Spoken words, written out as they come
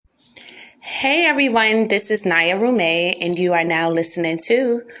Hey everyone, this is Naya Rume, and you are now listening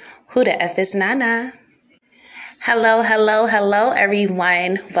to Who the F is Nana? Hello, hello, hello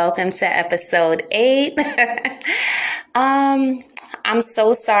everyone. Welcome to episode 8. I'm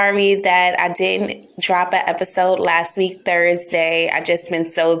so sorry that I didn't drop an episode last week, Thursday. I just been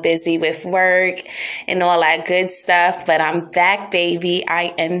so busy with work and all that good stuff, but I'm back, baby.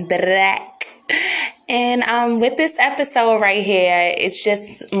 I am back. And with this episode right here, it's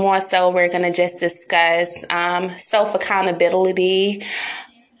just more so we're going to just discuss self-accountability,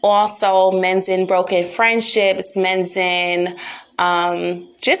 also men's and broken friendships, men's and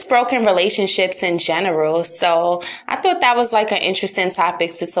just broken relationships in general. So I thought that was like an interesting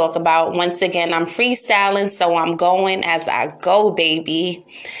topic to talk about. Once again, I'm freestyling, so I'm going as I go, baby.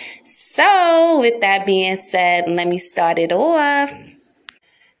 So with that being said, let me start it off.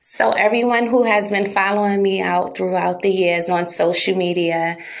 So everyone who has been following me out throughout the years on social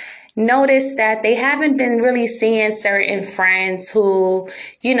media noticed that they haven't been really seeing certain friends who,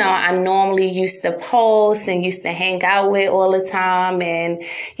 I normally used to post and used to hang out with all the time. And,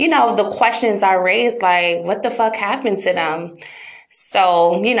 the questions are raised like, what the fuck happened to them?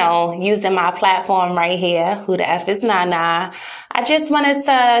 So, using my platform right here, Who the F is Nana, I just wanted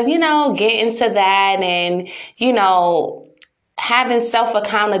to, get into that and, having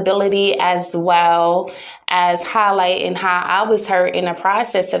self-accountability as well as highlighting how I was hurt in the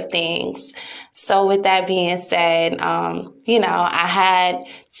process of things. So with that being said, I had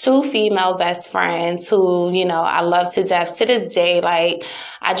 2 female best friends who, I love to death to this day. Like,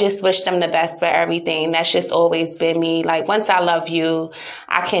 I just wish them the best for everything. That's just always been me. Like, once I love you,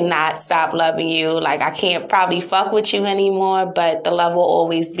 I cannot stop loving you. Like, I can't probably fuck with you anymore, but the love will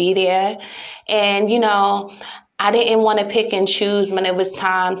always be there. And, I didn't want to pick and choose when it was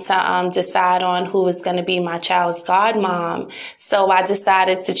time to decide on who was going to be my child's godmom. So I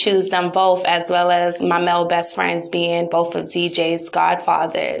decided to choose them both, as well as my male best friends being both of DJ's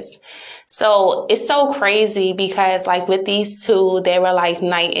godfathers. So it's so crazy because like with these 2, they were like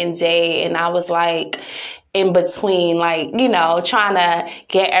night and day, and I was like in between, like, trying to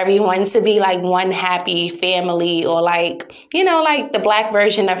get everyone to be like one happy family, or like, like the black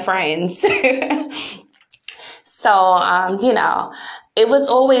version of Friends. So, it was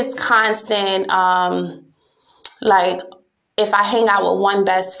always constant, like, if I hang out with one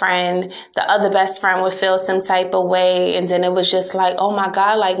best friend, the other best friend would feel some type of way. And then it was just like, oh my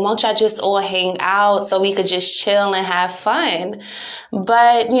God, like, won't y'all just all hang out so we could just chill and have fun?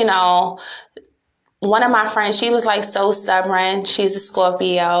 But, one of my friends, she was like so stubborn. She's a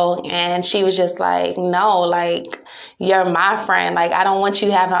Scorpio, and she was just like, no, like, you're my friend. Like, I don't want you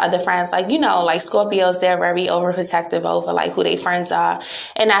having other friends. Like, like Scorpios, they're very overprotective over like who they friends are.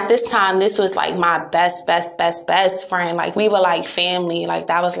 And at this time, this was like my best friend. Like, we were like family. Like,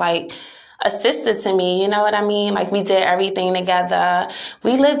 that was like a sister to me, you know what I mean? Like, we did everything together.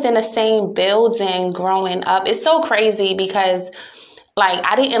 We lived in the same building growing up. It's so crazy because like,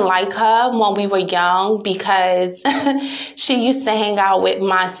 I didn't like her when we were young because she used to hang out with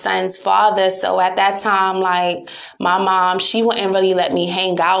my son's father. So at that time, like, my mom, she wouldn't really let me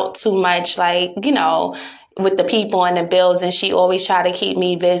hang out too much, like, with the people in the building. She always tried to keep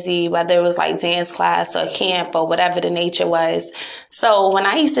me busy, whether it was like dance class or camp or whatever the nature was. So when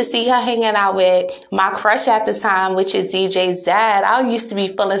I used to see her hanging out with my crush at the time, which is DJ's dad, I used to be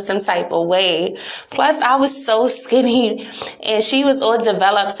feeling some type of way. Plus, I was so skinny and she was all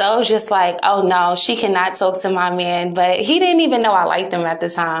developed. So I was just like, oh no, she cannot talk to my man. But he didn't even know I liked him at the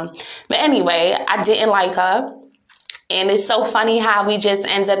time. But anyway, I didn't like her. And it's so funny how we just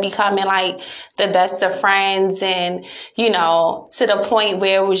end up becoming like the best of friends, and, to the point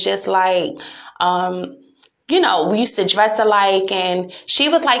where it was just like, we used to dress alike, and she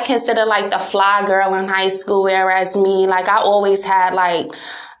was like considered like the fly girl in high school, whereas me, like, I always had like,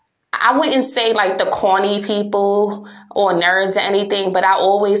 I wouldn't say like the corny people or nerds or anything, but I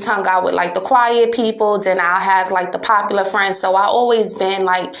always hung out with like the quiet people. Then I'll have like the popular friends. So I always been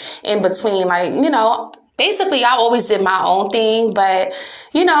like in between, like, basically, I always did my own thing, but,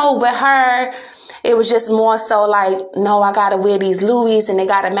 with her, it was just more so like, no, I gotta wear these Louis and they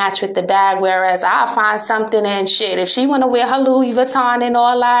gotta match with the bag. Whereas I'll find something and shit. If she wanna wear her Louis Vuitton and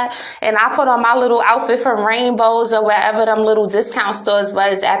all that, and I put on my little outfit from Rainbows or wherever them little discount stores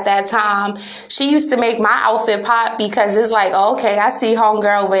was at that time, she used to make my outfit pop because it's like, oh, okay, I see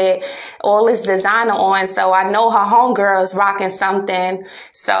homegirl with all this designer on, so I know her homegirl is rocking something.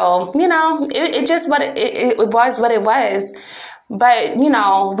 So, it just it was what it was. But,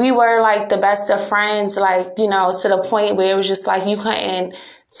 we were like the best of friends, like, to the point where it was just like you couldn't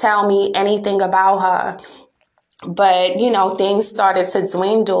tell me anything about her. But, things started to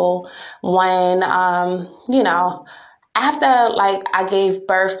dwindle when, after like I gave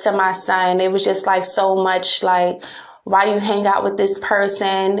birth to my son, it was just like so much like, why you hang out with this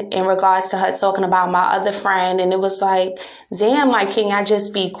person, in regards to her talking about my other friend. And it was like, damn, like, can I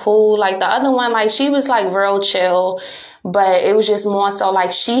just be cool? Like the other one, like she was like real chill, but it was just more so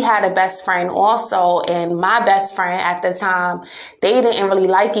like she had a best friend also. And my best friend at the time, they didn't really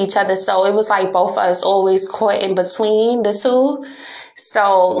like each other. So it was like both of us always caught in between the two.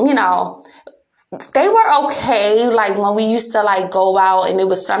 So, they were okay, like when we used to like go out and it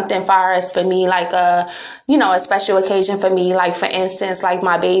was something for us, for me, like a special occasion for me, like for instance, like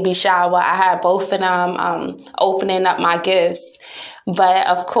my baby shower, I had both of them opening up my gifts. But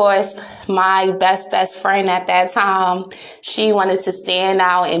of course, my best friend at that time, she wanted to stand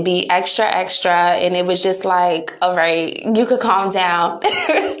out and be extra, and it was just like, all right, you could calm down.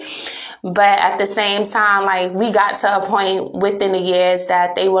 But at the same time, like we got to a point within the years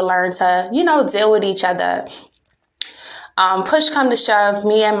that they would learn to, deal with each other. Push come to shove,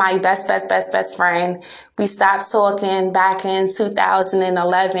 me and my best friend, we stopped talking back in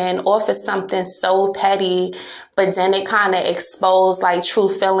 2011 off of something so petty, but then it kind of exposed like true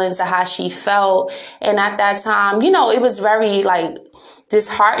feelings of how she felt. And at that time, it was very like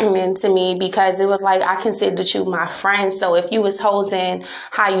disheartening to me, because it was like, I considered you my friend. So if you was holding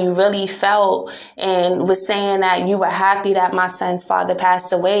how you really felt and was saying that you were happy that my son's father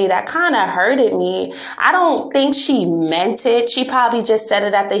passed away, that kind of hurted me. I don't think she meant it. She probably just said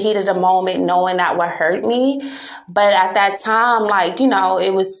it at the heat of the moment, knowing that would hurt me. But at that time, like,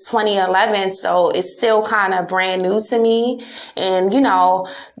 it was 2011, so it's still kind of brand new to me. And,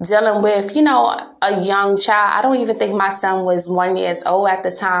 dealing with, a young child. I don't even think my son was 1 year old at the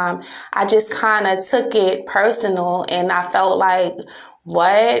time. I just kind of took it personal, and I felt like,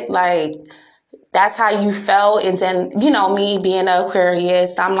 what? Like, that's how you felt? And then, me being an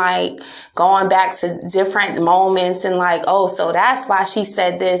Aquarius, I'm like going back to different moments and like, oh, so that's why she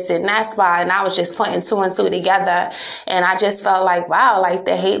said this and that's why. And I was just putting two and two together. And I just felt like, wow, like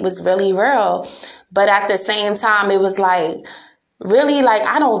the hate was really real. But at the same time, it was like, really, like,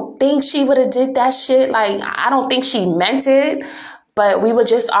 I don't think she would have did that shit. Like, I don't think she meant it. But we were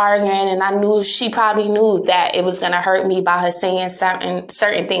just arguing, and I knew she probably knew that it was going to hurt me by her saying certain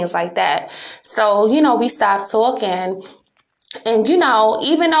things like that. So, we stopped talking. And,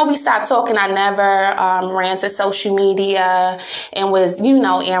 even though we stopped talking, I never ran to social media and was, airing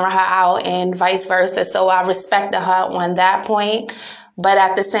her out and vice versa. So I respected her on that point. But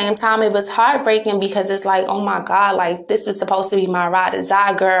at the same time, it was heartbreaking, because it's like, oh my God, like this is supposed to be my ride or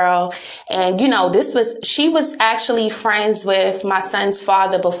die girl. And, she was actually friends with my son's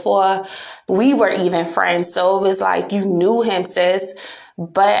father before we were even friends. So it was like, you knew him, sis.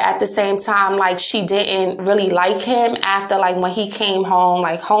 But at the same time, like she didn't really like him after, like when he came home,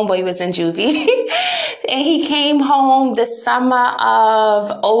 like homeboy was in juvie and he came home the summer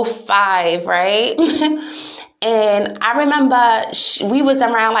of '05, right? And I remember we was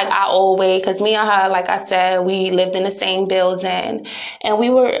around like our old way, because me and her, like I said, we lived in the same building, and we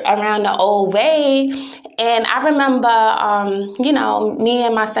were around the old way. And I remember, me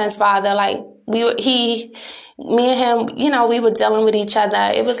and my son's father, like me and him, we were dealing with each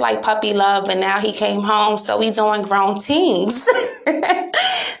other. It was like puppy love, but now he came home, so we doing grown teens.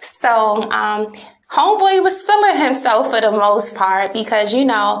 So, homeboy was feeling himself for the most part, because,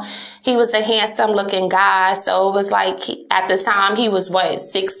 he was a handsome looking guy. So it was like, at the time he was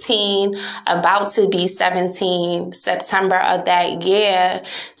 16, about to be 17, September of that year.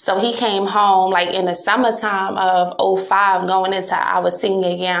 So he came home like in the summertime of '05, going into our senior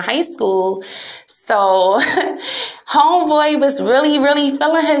year in high school. So homeboy was really, really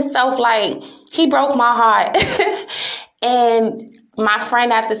feeling himself. Like, he broke my heart. And my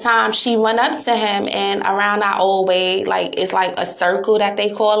friend at the time, she went up to him, and around our old way, like it's like a circle that they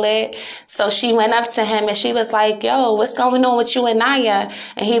call it. So she went up to him and she was like, yo, what's going on with you and Naya?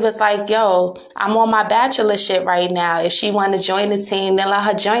 And he was like, yo, I'm on my bachelor shit right now. If she want to join the team, then let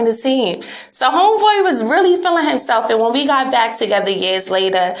her join the team. So homeboy was really feeling himself. And when we got back together years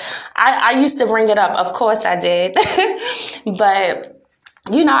later, I used to bring it up. Of course I did. But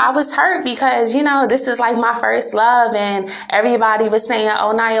I was hurt, because, this is like my first love, and everybody was saying,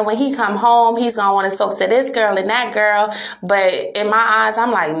 oh, Naya, when he come home, he's going to want to talk to this girl and that girl. But in my eyes, I'm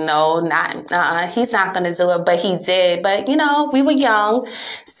like, no, he's not going to do it. But he did. But, we were young,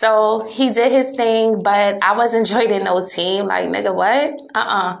 so he did his thing, but I wasn't joining no team. Like, nigga, what?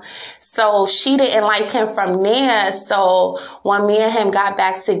 So she didn't like him from there. So when me and him got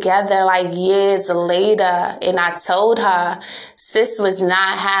back together, like years later, and I told her, sis was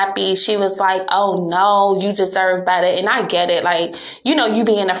not happy. She was like, oh no, you deserve better. And I get it. Like, you know, you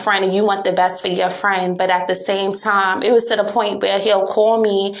being a friend and you want the best for your friend. But at the same time, it was to the point where he'll call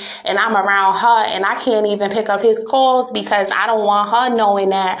me and I'm around her and I can't even pick up his calls because I don't want her knowing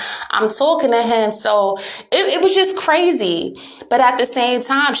that I'm talking to him. So it was just crazy. But at the same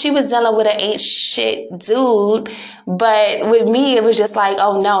time, she was dealing with an ain't shit dude. But with me, it was just like,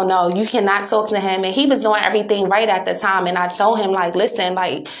 oh no, you cannot talk to him. And he was doing everything right at the time. And I told him, like, listen,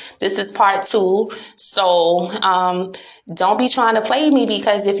 like, this is part 2. So, don't be trying to play me,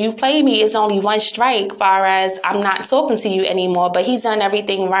 because if you play me, it's only one strike, far as I'm not talking to you anymore. But he's done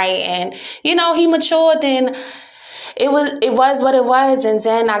everything right. And, you know, he matured, and it was what it was. And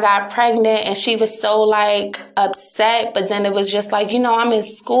then I got pregnant and she was so like upset. But then it was just like, you know, I'm in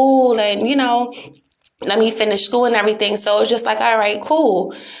school and, you know, let me finish school and everything. So it was just like, all right,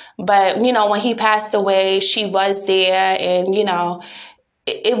 cool. But, you know, when he passed away, she was there, and, you know,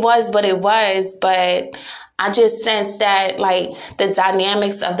 it was what it was. But I just sensed that, like, the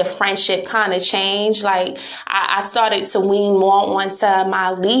dynamics of the friendship kind of changed. Like, I started to wean more onto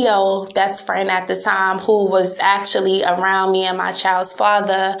my Leo best friend at the time, who was actually around me and my child's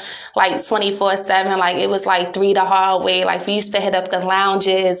father, like, 24/7. Like, it was like 3 the hard way. Like, we used to hit up the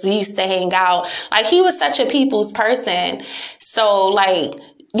lounges. We used to hang out. Like, he was such a people's person. So, like,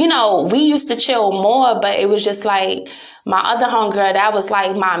 you know, we used to chill more, but it was just like, my other homegirl, that was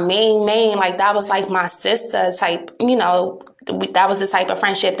like my main, like, that was like my sister type, you know, that was the type of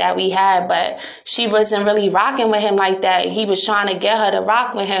friendship that we had. But she wasn't really rocking with him like that. He was trying to get her to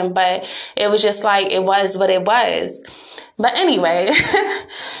rock with him, but it was just like, it was what it was. But anyway,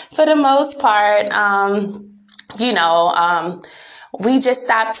 for the most part, you know, we just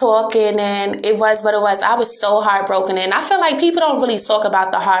stopped talking, and it was what it was. I was so heartbroken. And I feel like people don't really talk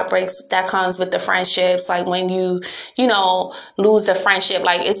about the heartbreaks that comes with the friendships. Like, when you know, lose a friendship,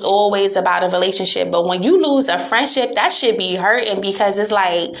 like, it's always about a relationship. But when you lose a friendship, that should be hurting, because it's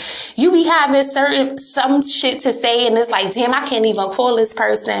like, you be having some shit to say, and it's like, damn, I can't even call this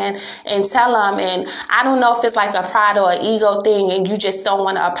person and tell them. And I don't know if it's like a pride or an ego thing, and you just don't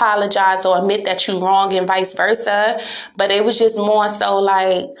want to apologize or admit that you're wrong, and vice versa. But it was just more so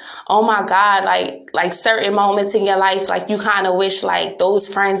like, oh my God, like certain moments in your life, like, you kind of wish like those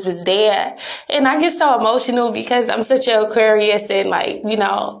friends was there. And I get so emotional because I'm such an Aquarius, and like, you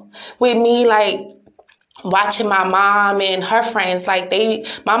know, with me, like, watching my mom and her friends, like,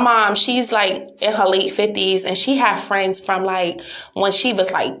 my mom, she's like in her late 50s, and she had friends from like when she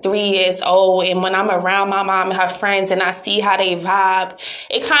was like 3 years old. And when I'm around my mom and her friends and I see how they vibe,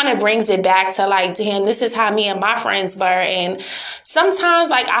 it kind of brings it back to like, damn, this is how me and my friends were. And sometimes,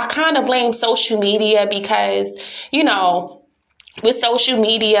 like, I kind of blame social media, because, you know, with social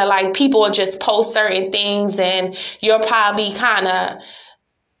media, like, people will just post certain things, and you're probably kind of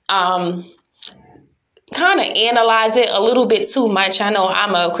analyze it a little bit too much. I know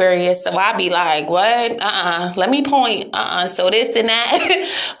I'm an Aquarius, so I be like, what? Let me point. So this and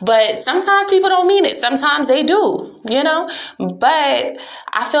that. But sometimes people don't mean it. Sometimes they do, you know? But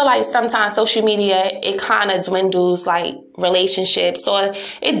I feel like sometimes social media, it kind of dwindles like relationships, or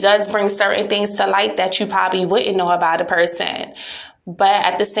it does bring certain things to light that you probably wouldn't know about a person. But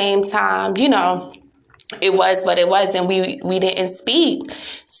at the same time, you know, it was what it was, and we didn't speak.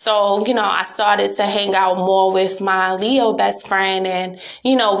 So, you know, I started to hang out more with my Leo best friend, and,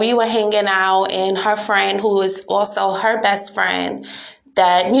 you know, we were hanging out, and her friend, who is also her best friend,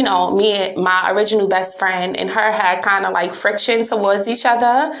 that, you know, me and my original best friend and her had kind of like friction towards each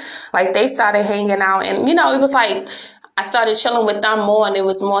other. Like, they started hanging out, and, you know, it was like, I started chilling with them more, and it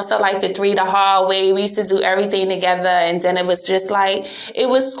was more so like the 3 the hard way. We used to do everything together, and then it was just like, it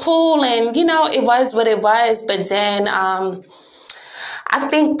was cool, and, you know, it was what it was. But then I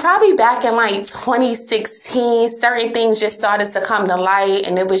think probably back in like 2016, certain things just started to come to light,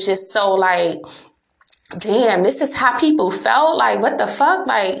 and it was just so like, damn, this is how people felt. Like, what the fuck?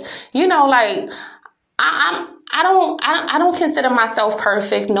 Like, you know, like, I don't consider myself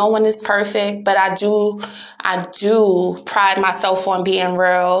perfect. No one is perfect, but I do pride myself on being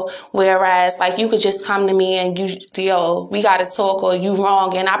real. Whereas, like, you could just come to me and we got to talk, or you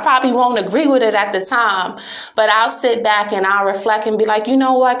wrong. And I probably won't agree with it at the time, but I'll sit back and I'll reflect and be like, you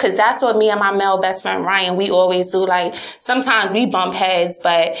know what? Cause that's what me and my male best friend Ryan, we always do. Like, sometimes we bump heads,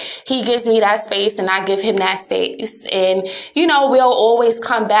 but he gives me that space and I give him that space. And, you know, we'll always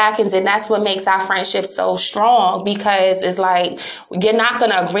come back. And then that's what makes our friendship so strong, because it's like, you're not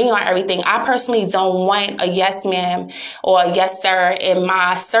going to agree on everything. I personally don't want a yes ma'am or a yes sir in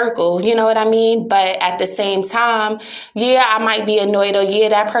my circle, you know what I mean? But at the same time, yeah, I might be annoyed, or yeah,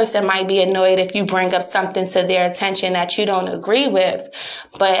 that person might be annoyed if you bring up something to their attention that you don't agree with.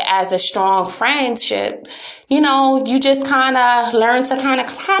 But as a strong friendship, you know, you just kind of learn to kind of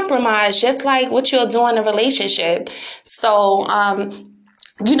compromise, just like what you'll do in a relationship. So,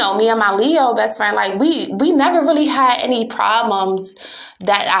 you know, me and my Leo best friend, like we never really had any problems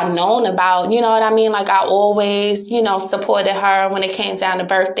that I known about. You know what I mean? Like I always, you know, supported her when it came down to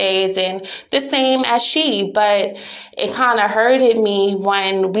birthdays, and the same as she. But it kind of hurted me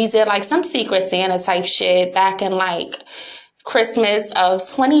when we did like some Secret Santa type shit back in like Christmas of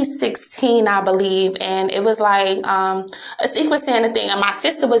 2016, I believe. And it was like a Secret Santa thing. And my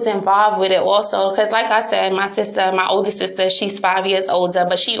sister was involved with it also. Because like I said, my older sister, she's 5 years older,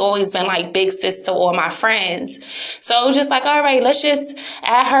 but she always been like big sister to all my friends. So it was just like, all right, let's just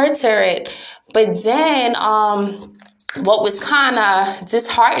add her to it. But then, what was kind of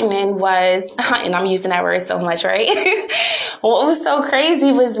disheartening was, and I'm using that word so much, right? What was so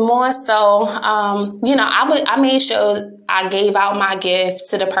crazy was more so, you know, I made sure I gave out my gift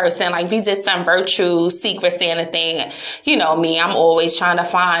to the person. Like we did some virtual Secret Santa thing. You know me, I'm always trying to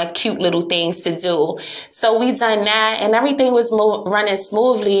find cute little things to do. So we done that and everything was running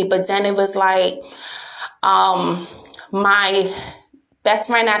smoothly. But then it was like, my best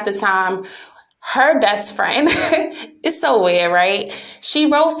friend at the time, her best friend, it's so weird, right? She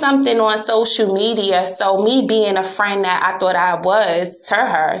wrote something on social media. So me being a friend that I thought I was to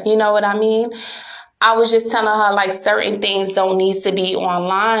her, you know what I mean? I was just telling her like certain things don't need to be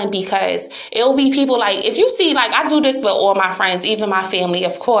online, because it'll be people like, if you see, like I do this with all my friends, even my family,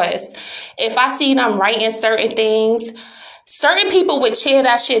 of course. If I see them writing certain things, certain people would cheer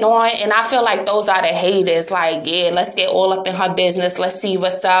that shit on, and I feel like those are the haters. Like, yeah, let's get all up in her business. Let's see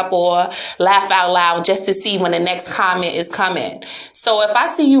what's up, or laugh out loud just to see when the next comment is coming. So if I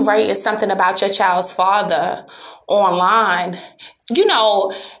see you writing something about your child's father online, you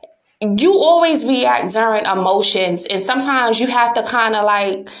know, you always react during emotions, and sometimes you have to kind of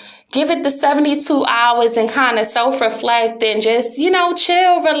like give it the 72 hours and kind of self-reflect and just, you know,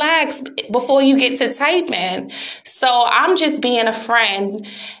 chill, relax before you get to typing. So I'm just being a friend,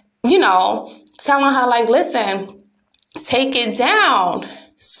 you know, telling her like, listen, take it down.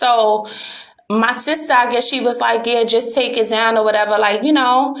 So my sister, I guess she was like, yeah, just take it down or whatever, like, you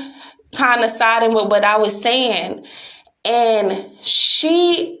know, kind of siding with what I was saying. And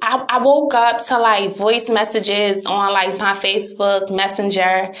I woke up to like voice messages on like my Facebook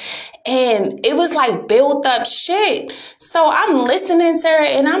Messenger, and it was like built up shit. So I'm listening to her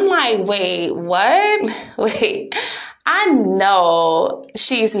and I'm like, wait, what? Wait, I know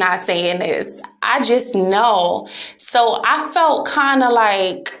she's not saying this. I just know. So I felt kind of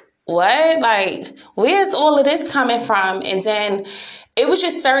like, what? Like, where's all of this coming from? And then it was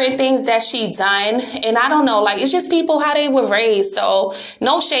just certain things that she done. And I don't know, like, it's just people, how they were raised. So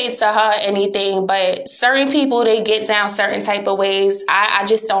no shade to her, anything, but certain people, they get down certain type of ways. I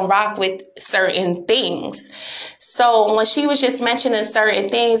just don't rock with certain things. So when she was just mentioning certain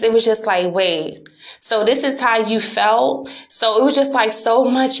things, it was just like, wait, so this is how you felt? So it was just like so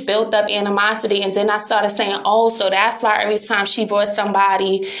much built up animosity. And then I started saying, oh, so that's why every time she brought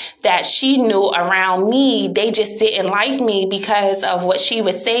somebody that she knew around me, they just didn't like me because of what she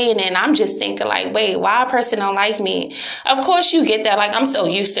was saying. And I'm just thinking like, wait, why a person don't like me? Of course you get that. Like, I'm so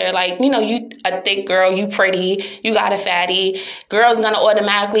used to it. Like, you know, you a thick girl, you pretty, you got a fatty. Girls gonna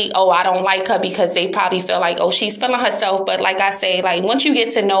automatically, oh, I don't like her, because they probably feel like, oh, she's feeling herself. But like I say, like, once you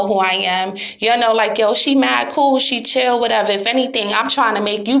get to know who I am, you know, like, yo, she mad cool, she chill, whatever. If anything, I'm trying to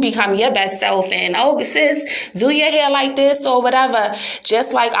make you become your best self. And, oh, sis, do your hair like this or whatever.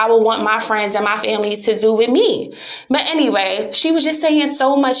 Just like I would want my friends and my family to do with me. But anyway, she was just saying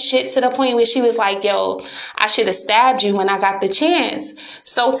so much shit to the point where she was like, yo, I should have stabbed you when I got the chance.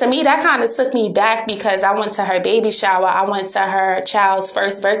 So to me, that kind of took me back, because I went to her baby shower. I went to her child's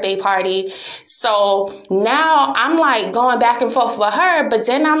first birthday party. So now I'm like going back and forth with her. But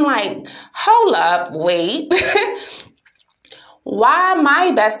then I'm like, hold up, wait. Why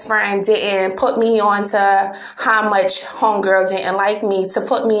my best friend didn't put me on to how much homegirl didn't like me, to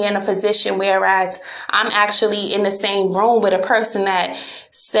put me in a position whereas I'm actually in the same room with a person that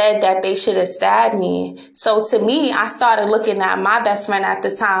said that they should have stabbed me. So to me, I started looking at my best friend at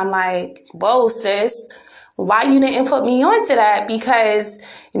the time like, whoa, sis, why you didn't put me onto that?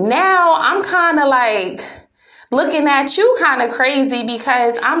 Because now I'm kind of like looking at you kind of crazy,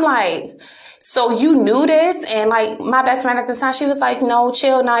 because I'm like, so you knew this? And like my best friend at the time, she was like, no,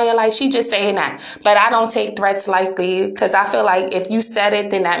 chill, Naya. Like she just saying that. But I don't take threats lightly because I feel like if you said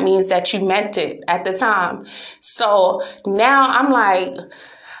it, then that means that you meant it at the time. So now I'm like,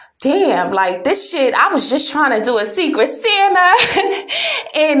 damn, like this shit, I was just trying to do a Secret Santa.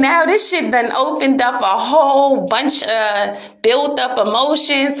 And now this shit done opened up a whole bunch of built up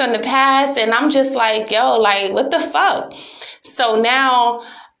emotions from the past. And I'm just like, yo, like, what the fuck? So now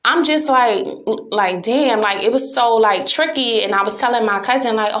I'm just like, damn, like it was so like tricky. And I was telling my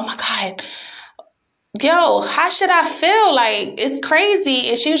cousin, like, oh my God, yo, how should I feel? Like, it's crazy.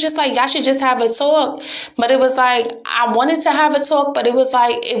 And she was just like, y'all should just have a talk. But it was like, I wanted to have a talk, but it was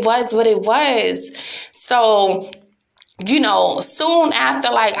like, it was what it was. So, you know, soon after,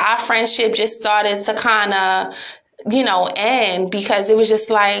 like, our friendship just started to kind of, you know, end because it was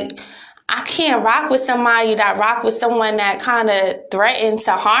just like, I can't rock with somebody that rock with someone that kind of threatened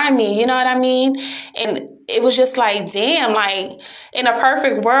to harm me. You know what I mean? And it was just like, damn, like in a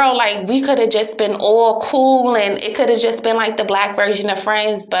perfect world, like we could have just been all cool and it could have just been like the black version of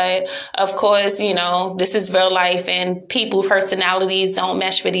Friends. But of course, you know, this is real life and people personalities don't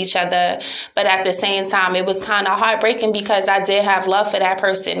mesh with each other. But at the same time, it was kind of heartbreaking because I did have love for that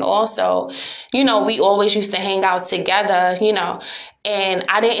person also. You know, we always used to hang out together, you know. And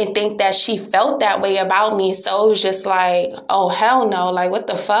I didn't think that she felt that way about me. So it was just like, oh, hell no. Like, what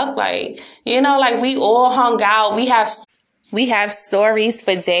the fuck? Like, you know, like we all hung out. We have stories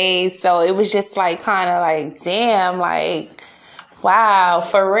for days. So it was just like kind of like, damn, like, wow,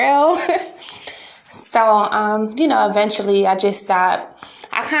 for real. So, you know, eventually I just stopped.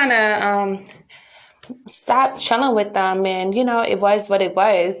 I kind of stopped chilling with them. And, you know, it was what it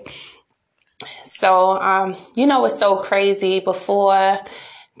was. So, you know, it's so crazy before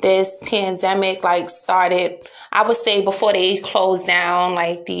this pandemic, like, started, I would say before they closed down,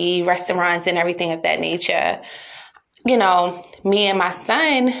 like, the restaurants and everything of that nature, you know, me and my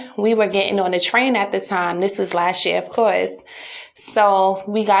son, we were getting on the train at the time. This was last year, of course. So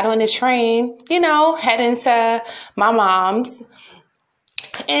we got on the train, you know, heading to my mom's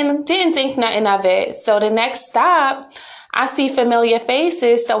and didn't think nothing of it. So the next stop, I see familiar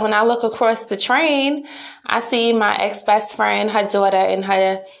faces. So when I look across the train, I see my ex-best friend, her daughter, and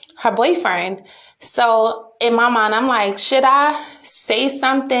her boyfriend. So in my mind, I'm like, should I say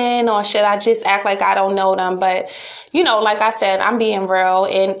something or should I just act like I don't know them? But, you know, like I said, I'm being real.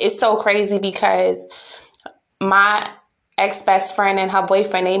 And it's so crazy because my ex-best friend and her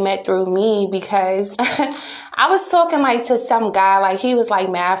boyfriend, they met through me because I was talking like to some guy, like he was like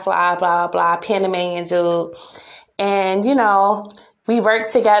mad fly, blah, blah, Panamanian dude. And, you know, we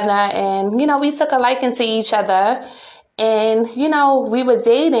worked together and, you know, we took a liking to each other and, you know, we were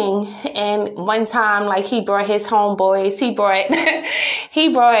dating. And one time, like he brought his homeboys, he brought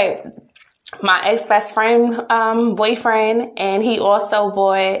my ex-best friend, boyfriend, and he also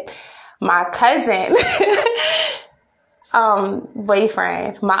brought my cousin,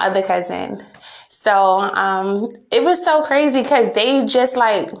 boyfriend, my other cousin. So, it was so crazy because they just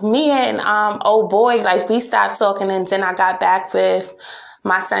like me and, old boy, like we stopped talking and then I got back with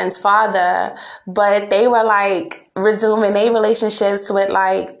my son's father, but they were like resuming their relationships with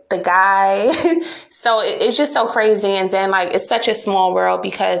like the guy. So it's just so crazy. And then like, it's such a small world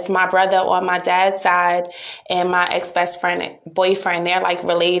because my brother on my dad's side and my ex-best friend boyfriend, they're like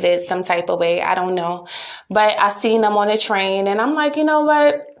related some type of way. I don't know, but I seen them on the train and I'm like, you know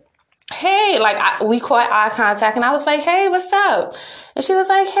what? Hey, like we caught eye contact and I was like, hey, what's up? And she was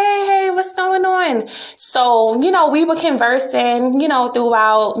like, hey, what's going on? So, you know, we were conversing, you know,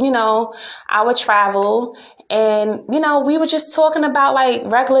 throughout, you know, our travel and, you know, we were just talking about like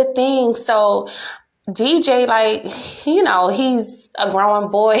regular things. So DJ, like, you know, he's a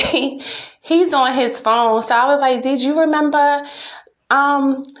growing boy. He's on his phone. So I was like, did you remember,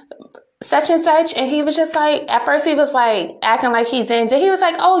 such and such? And he was just like, at first he was like acting like he didn't. He was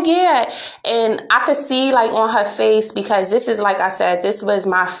like, oh yeah. And I could see like on her face, because this is, like I said, this was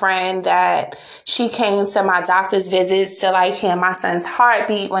my friend that she came to my doctor's visits to like hear my son's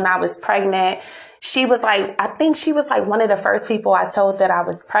heartbeat when I was pregnant. She was like, I think she was like one of the first people I told that I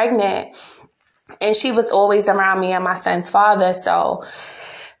was pregnant. And she was always around me and my son's father. So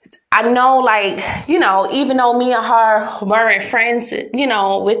I know, like, you know, even though me and her weren't friends, you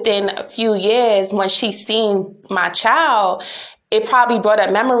know, within a few years when she seen my child, it probably brought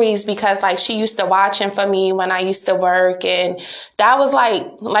up memories because, like, she used to watch him for me when I used to work. And that was,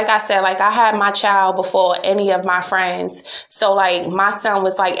 like I said, like, I had my child before any of my friends. So, like, my son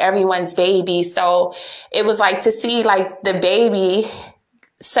was, like, everyone's baby. So it was, like, to see, like, the baby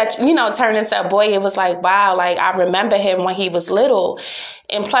such, turned into a boy, it was like, wow, like I remember him when he was little.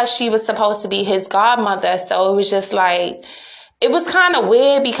 And plus she was supposed to be his godmother. So it was just like, it was kind of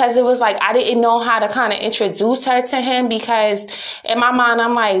weird because it was like, I didn't know how to kind of introduce her to him, because in my mind,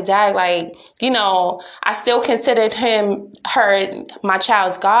 I'm like, Dad, like, I still considered my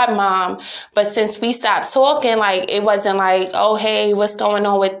child's godmom. But since we stopped talking, like, it wasn't like, oh, hey, what's going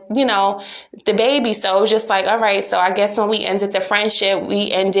on with, the baby? So it was just like, all right. So I guess when we ended the friendship, we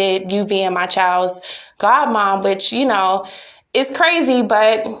ended you being my child's godmom, which, is crazy,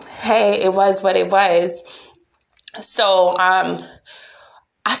 but hey, it was what it was. So,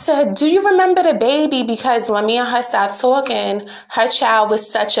 I said, do you remember the baby? Because when me and her stopped talking, her child was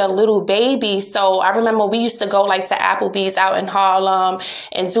such a little baby. So I remember we used to go like to Applebee's out in Harlem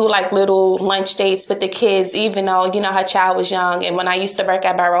and do like little lunch dates with the kids, even though, her child was young. And when I used to work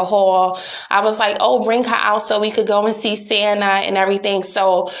at Borough Hall, I was like, oh, bring her out so we could go and see Santa and everything.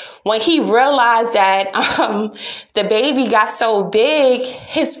 So when he realized that the baby got so big,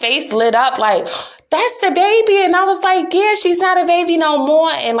 his face lit up like, that's the baby. And I was like, yeah, she's not a baby no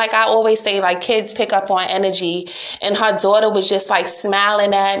more. And like I always say, like, kids pick up on energy. And her daughter was just like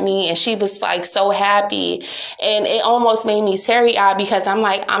smiling at me, and she was like so happy. And it almost made me teary-eyed, because I'm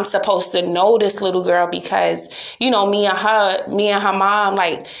like, I'm supposed to know this little girl, because, me and her mom,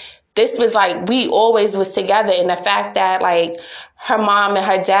 like, this was like, we always was together. And the fact that like her mom and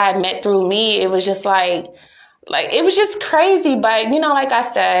her dad met through me, it was just like, it was just crazy. But, like I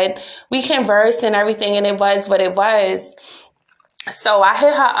said, we conversed and everything, and it was what it was. So I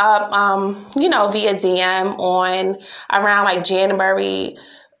hit her up, via DM on around like January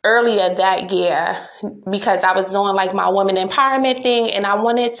earlier that year, because I was doing like my woman empowerment thing, and I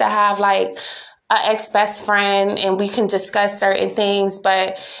wanted to have like an ex-best friend and we can discuss certain things.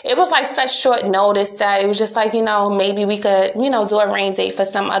 But it was like such short notice that it was just like, maybe we could, do a rain date for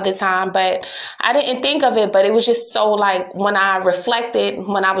some other time. But I didn't think of it. But it was just so like, when I reflected,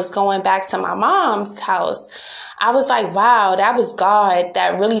 when I was going back to my mom's house, I was like, wow, that was God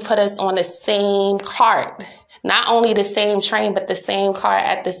that really put us on the same cart. Not only the same train, but the same car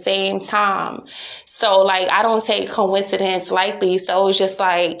at the same time. So like, I don't take coincidence lightly. So it was just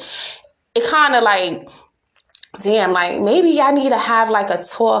like, it kind of like, damn, like maybe I need to have like a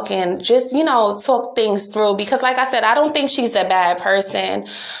talk and just, talk things through. Because like I said, I don't think she's a bad person.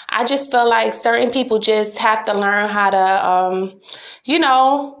 I just feel like certain people just have to learn how to,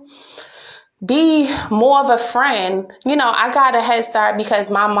 be more of a friend. I got a head start because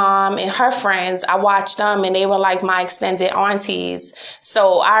my mom and her friends, I watched them and they were like my extended aunties.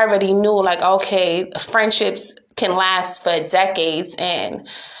 So I already knew like, okay, friendships can last for decades. And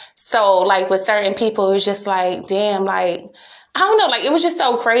so like with certain people, it was just like, damn, like, I don't know, like it was just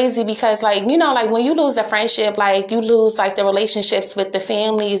so crazy because like, like when you lose a friendship, like you lose like the relationships with the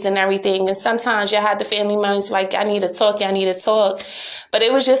families and everything. And sometimes you have the family members like, I need to talk. But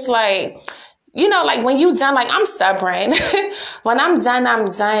it was just like, like when you done, like I'm stubborn. When I'm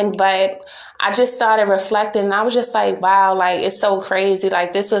done. But I just started reflecting and I was just like, wow, like it's so crazy.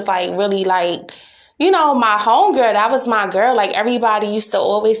 Like this was like really like, my homegirl, that was my girl. Like everybody used to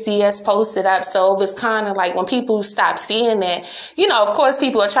always see us posted up. So it was kind of like when people stopped seeing it, of course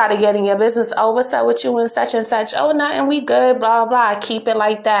people are trying to get in your business. Oh, what's up with you and such? Oh, nothing, we good, blah, blah. Keep it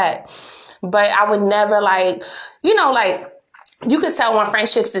like that. But I would never like, like, you could tell when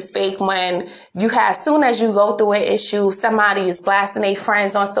friendships is fake when as soon as you go through an issue, somebody is blasting their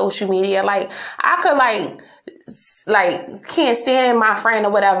friends on social media. Like I could can't stand my friend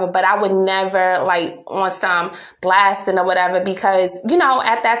or whatever, but I would never like on some blasting or whatever because,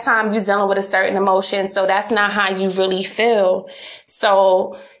 at that time you're dealing with a certain emotion. So that's not how you really feel.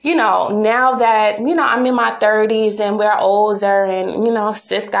 So, now that, I'm in my 30s and we're older and,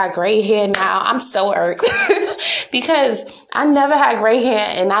 sis got gray hair now, I'm so irked because I never had gray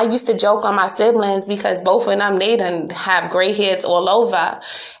hair. And I used to joke on my siblings because both of them, they done have gray hairs all over.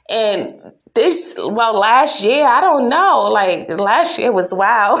 And last year, I don't know, like last year was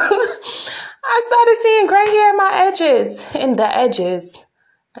wild. I started seeing gray hair in the edges.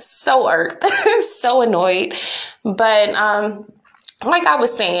 So irked, so annoyed. But like I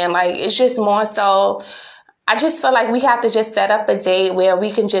was saying, like it's just more so, I just feel like we have to just set up a date where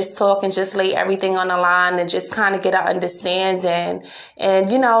we can just talk and just lay everything on the line and just kind of get an understanding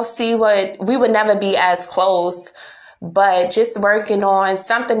and, see what we would never be as close. But just working on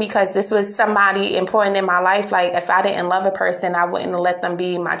something because this was somebody important in my life. Like if I didn't love a person, I wouldn't let them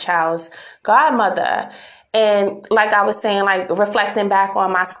be my child's godmother. And like I was saying, like reflecting back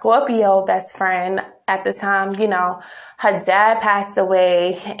on my Scorpio best friend at the time, her dad passed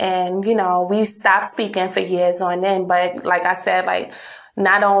away and, we stopped speaking for years on end. But like I said, like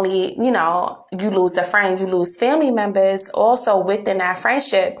not only, you lose a friend, you lose family members also within that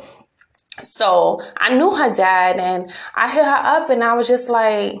friendship. So I knew her dad, and I hit her up, and I was just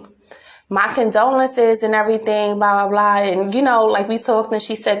like, my condolences and everything, blah, blah, blah. And, like we talked, and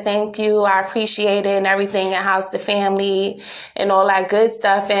she said, thank you, I appreciate it and everything, and how's the family and all that good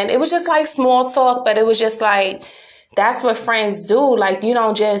stuff. And it was just like small talk, but it was just like, that's what friends do. Like, you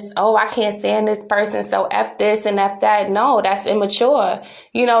don't just, I can't stand this person, so F this and F that. No, that's immature.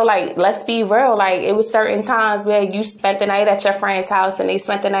 Like, let's be real. Like, it was certain times where you spent the night at your friend's house and they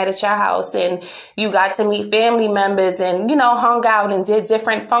spent the night at your house, and you got to meet family members and, hung out and did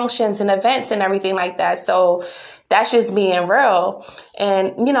different functions and events and everything like that. So that's just being real.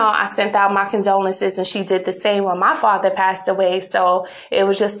 And, I sent out my condolences, and she did the same when my father passed away. So it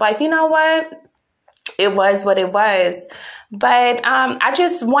was just like, you know what? It was what it was. But I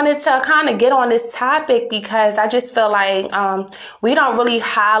just wanted to kind of get on this topic because I just feel like we don't really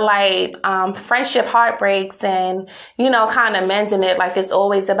highlight friendship heartbreaks and, kind of mending it. Like, it's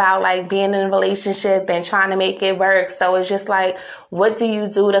always about like being in a relationship and trying to make it work. So it's just like, what do you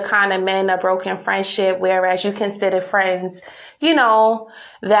do to kind of mend a broken friendship? Whereas you consider friends,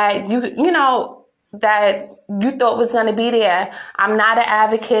 that you thought was going to be there. I'm not an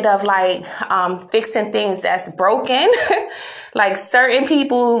advocate of like fixing things that's broken. Like, certain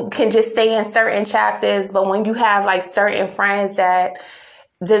people can just stay in certain chapters, but when you have like certain friends that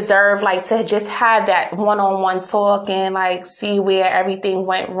deserve like to just have that one-on-one talk and like see where everything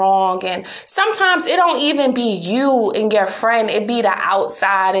went wrong. And sometimes it don't even be you and your friend, it be the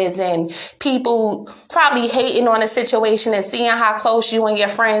outsiders and people probably hating on a situation and seeing how close you and your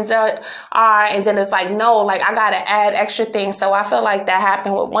friends are, and then it's like, no, like, I gotta add extra things. So I feel like that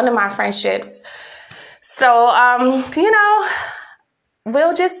happened with one of my friendships. So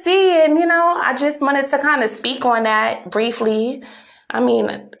we'll just see. And I just wanted to kind of speak on that briefly. I mean,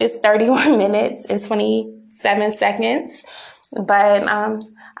 it's 31 minutes and 27 seconds. But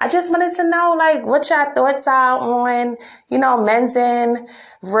I just wanted to know, like, what your thoughts are on, mending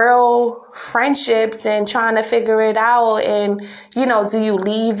real friendships and trying to figure it out. And, do you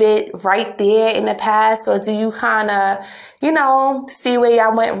leave it right there in the past, or do you kind of, see where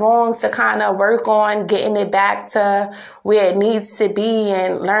y'all went wrong to kind of work on getting it back to where it needs to be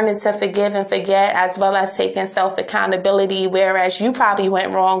and learning to forgive and forget, as well as taking self-accountability, whereas you probably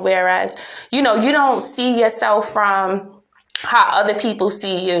went wrong, whereas, you don't see yourself from how other people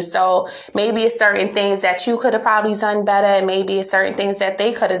see you. So maybe it's certain things that you could have probably done better, and maybe it's certain things that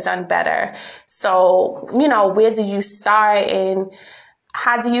they could have done better. So, where do you start and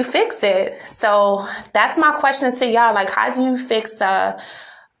how do you fix it? So that's my question to y'all. Like, how do you fix a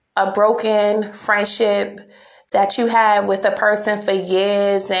broken friendship that you had with a person for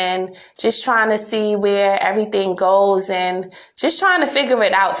years, and just trying to see where everything goes and just trying to figure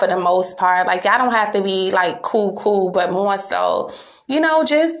it out for the most part? Like, y'all don't have to be like cool, but more so,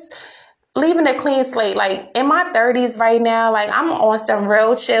 just leaving a clean slate. Like, in my 30s right now, like, I'm on some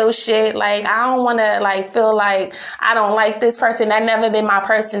real chill shit. Like, I don't want to like feel like I don't like this person. That never been my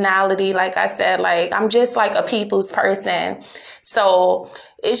personality. Like I said, like, I'm just like a people's person. So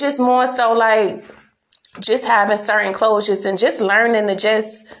it's just more so like just having certain closures and just learning to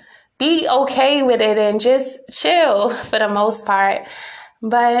just be okay with it and just chill for the most part.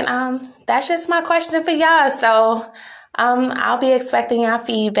 But that's just my question for y'all. So I'll be expecting y'all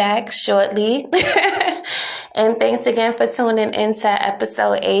feedback shortly. And thanks again for tuning into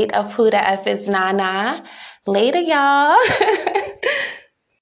episode 8 of Who the F is Nana. Later, y'all.